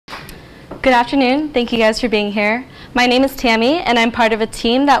Good afternoon. Thank you guys for being here. My name is Tammy, and I'm part of a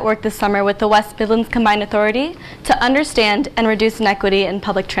team that worked this summer with the West Midlands Combined Authority to understand and reduce inequity in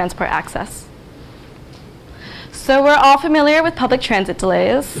public transport access. So we're all familiar with public transit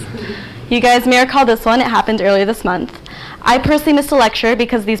delays. You guys may recall this one. It happened earlier this month. I personally missed a lecture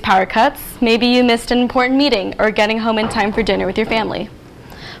because of these power cuts. Maybe you missed an important meeting or getting home in time for dinner with your family.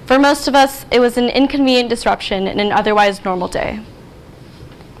 For most of us, it was an inconvenient disruption in an otherwise normal day.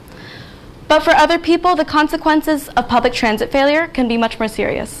 But for other people, the consequences of public transit failure can be much more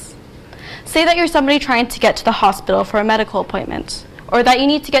serious. Say that you're somebody trying to get to the hospital for a medical appointment, or that you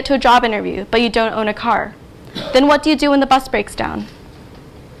need to get to a job interview, but you don't own a car. Then what do you do when the bus breaks down?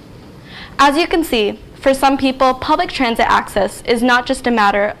 As you can see, for some people, public transit access is not just a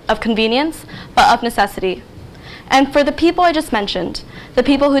matter of convenience, but of necessity. And for the people I just mentioned, the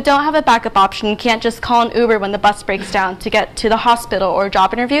people who don't have a backup option and can't just call an Uber when the bus breaks down to get to the hospital or a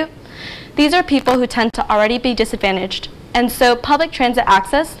job interview, these are people who tend to already be disadvantaged. And so public transit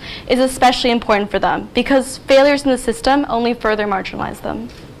access is especially important for them because failures in the system only further marginalize them.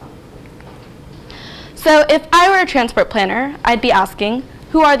 So if I were a transport planner, I'd be asking,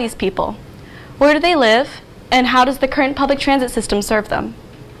 who are these people? Where do they live? And how does the current public transit system serve them?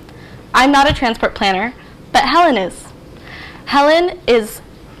 I'm not a transport planner, but Helen is. Helen is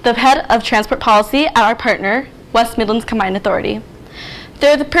the head of transport policy at our partner, West Midlands Combined Authority.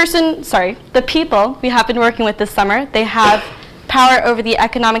 They're the people we have been working with this summer. They have power over the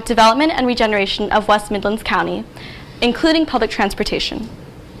economic development and regeneration of West Midlands County, including public transportation.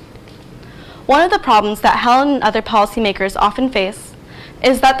 One of the problems that Helen and other policymakers often face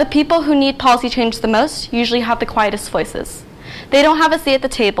is that the people who need policy change the most usually have the quietest voices. They don't have a seat at the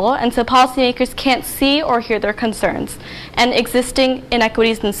table, and so policymakers can't see or hear their concerns, and existing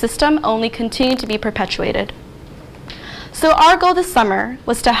inequities in the system only continue to be perpetuated. So our goal this summer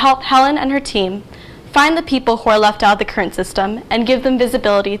was to help Helen and her team find the people who are left out of the current system and give them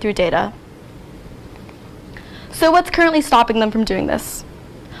visibility through data. So what's currently stopping them from doing this?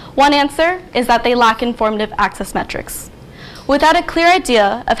 One answer is that they lack informative access metrics. Without a clear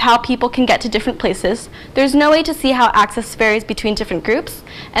idea of how people can get to different places, there's no way to see how access varies between different groups,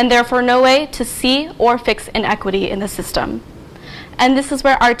 and therefore no way to see or fix inequity in the system. And this is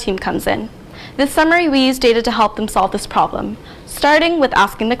where our team comes in. This summer, we used data to help them solve this problem, starting with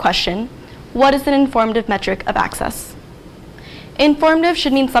asking the question, what is an informative metric of access? Informative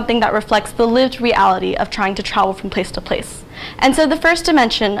should mean something that reflects the lived reality of trying to travel from place to place. And so the first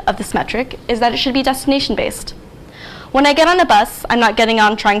dimension of this metric is that it should be destination-based. When I get on a bus, I'm not getting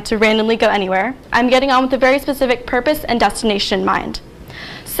on trying to randomly go anywhere. I'm getting on with a very specific purpose and destination in mind.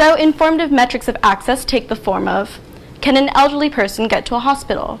 So informative metrics of access take the form of, can an elderly person get to a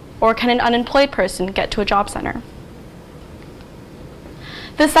hospital? Or can an unemployed person get to a job center?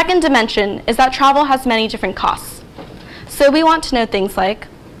 The second dimension is that travel has many different costs. So we want to know things like,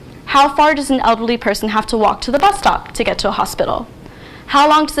 how far does an elderly person have to walk to the bus stop to get to a hospital? How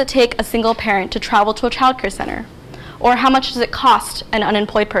long does it take a single parent to travel to a childcare center? Or how much does it cost an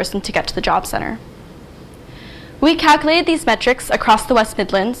unemployed person to get to the job center? We calculated these metrics across the West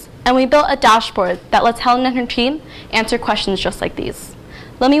Midlands, and we built a dashboard that lets Helen and her team answer questions just like these.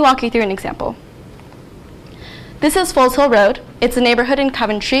 Let me walk you through an example. This is Foles Hill Road. It's a neighborhood in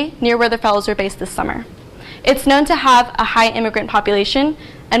Coventry near where the fellows were based this summer. It's known to have a high immigrant population,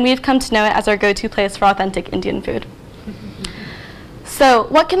 and we've come to know it as our go-to place for authentic Indian food. So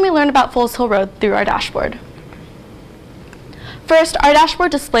what can we learn about Foles Hill Road through our dashboard? First, our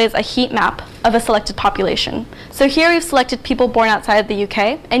dashboard displays a heat map of a selected population. So here we've selected people born outside of the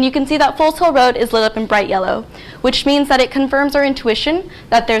UK, and you can see that Foles Hill Road is lit up in bright yellow, which means that it confirms our intuition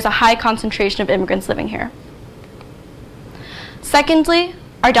that there's a high concentration of immigrants living here. Secondly,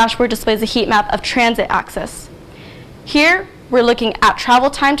 our dashboard displays a heat map of transit access. Here, we're looking at travel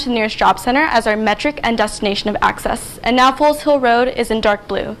time to the nearest job center as our metric and destination of access. And now Foles Hill Road is in dark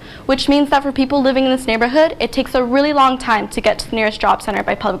blue, which means that for people living in this neighborhood, it takes a really long time to get to the nearest job center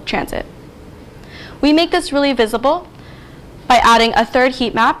by public transit. We make this really visible by adding a third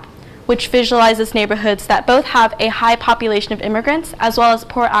heat map, which visualizes neighborhoods that both have a high population of immigrants as well as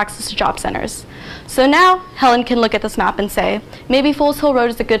poor access to job centers. So now Helen can look at this map and say, maybe Foles Hill Road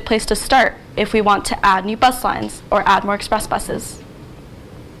is a good place to start if we want to add new bus lines or add more express buses.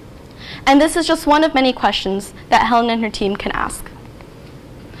 And this is just one of many questions that Helen and her team can ask.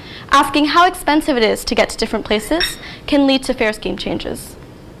 Asking how expensive it is to get to different places can lead to fare scheme changes.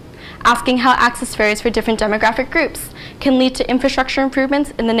 Asking how access varies for different demographic groups can lead to infrastructure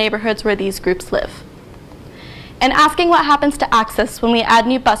improvements in the neighborhoods where these groups live. And asking what happens to access when we add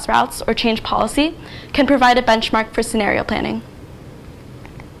new bus routes or change policy can provide a benchmark for scenario planning.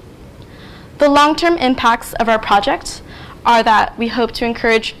 The long-term impacts of our project are that we hope to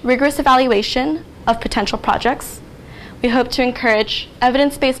encourage rigorous evaluation of potential projects. We hope to encourage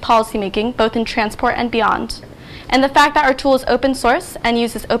evidence-based policymaking, both in transport and beyond. And the fact that our tool is open source and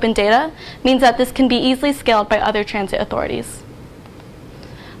uses open data means that this can be easily scaled by other transit authorities.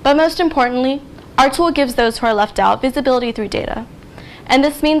 But most importantly, our tool gives those who are left out visibility through data. And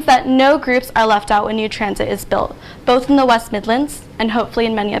this means that no groups are left out when new transit is built, both in the West Midlands and hopefully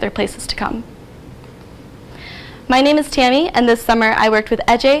in many other places to come. My name is Tammy, and this summer I worked with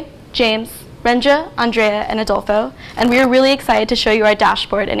Ejay, James, Renja, Andrea, and Adolfo, and we are really excited to show you our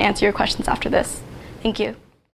dashboard and answer your questions after this. Thank you.